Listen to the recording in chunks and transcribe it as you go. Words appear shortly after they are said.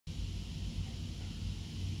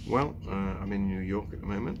Well, I'm in New York at the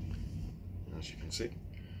moment, as you can see.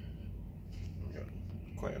 We've got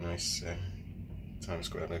quite a nice Times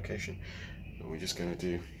Square location. And we're just going to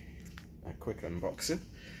do a quick unboxing.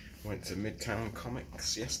 Went to Midtown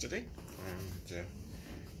Comics yesterday and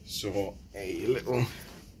saw a little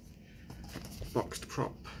boxed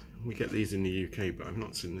prop. We get these in the UK, but I've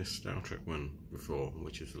not seen this Star Trek one before,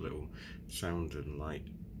 which is a little sound and light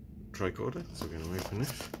tricorder. So we're going to open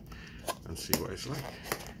this and see what it's like.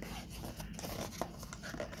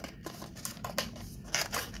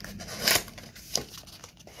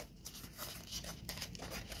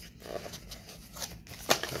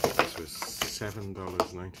 This was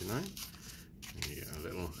 $7.99, and you get a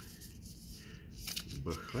little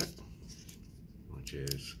booklet, which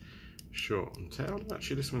is short and tailed.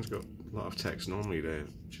 Actually, this one's got a lot of text. Normally they're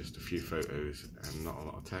just a few photos and not a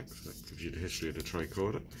lot of text. That gives you the history of the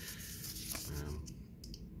tricorder,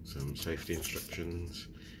 some safety instructions,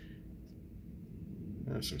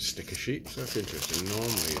 some sticker sheets. That's interesting.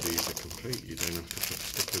 Normally these are complete, you don't have to put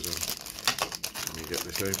stickers on. Let me get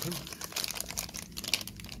this open.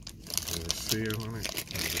 There's a seal on it.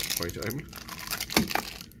 I'll just bite it open.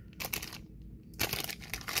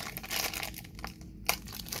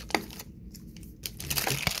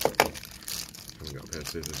 Haven't got a pair of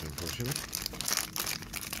scissors, unfortunately.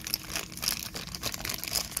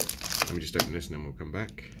 Let me just open this and then we'll come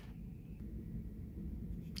back.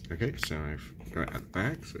 Okay, so I've got it at the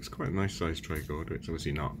back, so it's quite a nice size tricorder. It's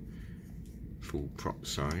obviously not full prop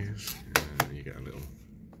size. You get a little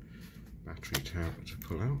battery tab to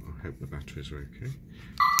pull out. I hope the batteries are okay.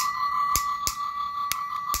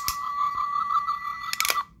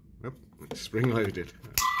 Oh, it's spring loaded.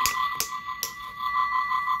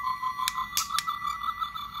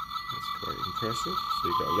 That's quite impressive. So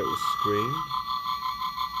you've got a little screen,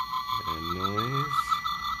 a noise.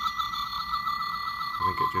 I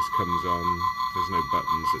think it just comes on. There's no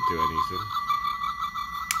buttons that do anything.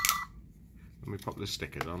 Let me pop the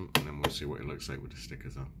stickers on and then we'll see what it looks like with the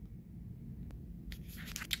stickers on.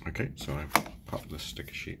 Okay, so I've popped the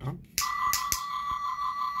sticker sheet on.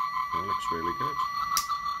 It looks really good.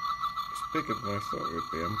 It's bigger than I thought it would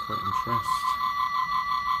be. I'm quite impressed.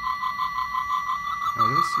 Oh,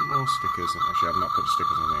 there's some more stickers. Actually, I've not put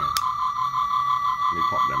stickers on here. Let me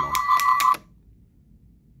pop them on.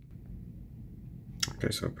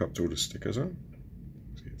 Okay, so I've popped all the stickers on.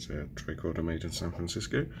 See, it's a tricorder made in San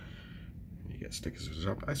Francisco. You get stickers at the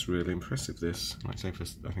top. That's really impressive, this. Like I say, for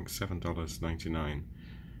I think $7.99.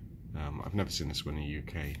 I've never seen this one in the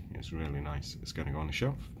UK. It's really nice. It's going to go on the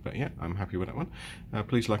shelf. But yeah, I'm happy with that one.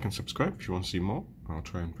 Please like and subscribe if you want to see more. I'll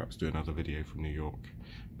try and perhaps do another video from New York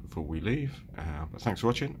before we leave. But thanks for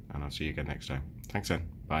watching, and I'll see you again next time. Thanks then.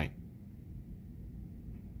 Bye.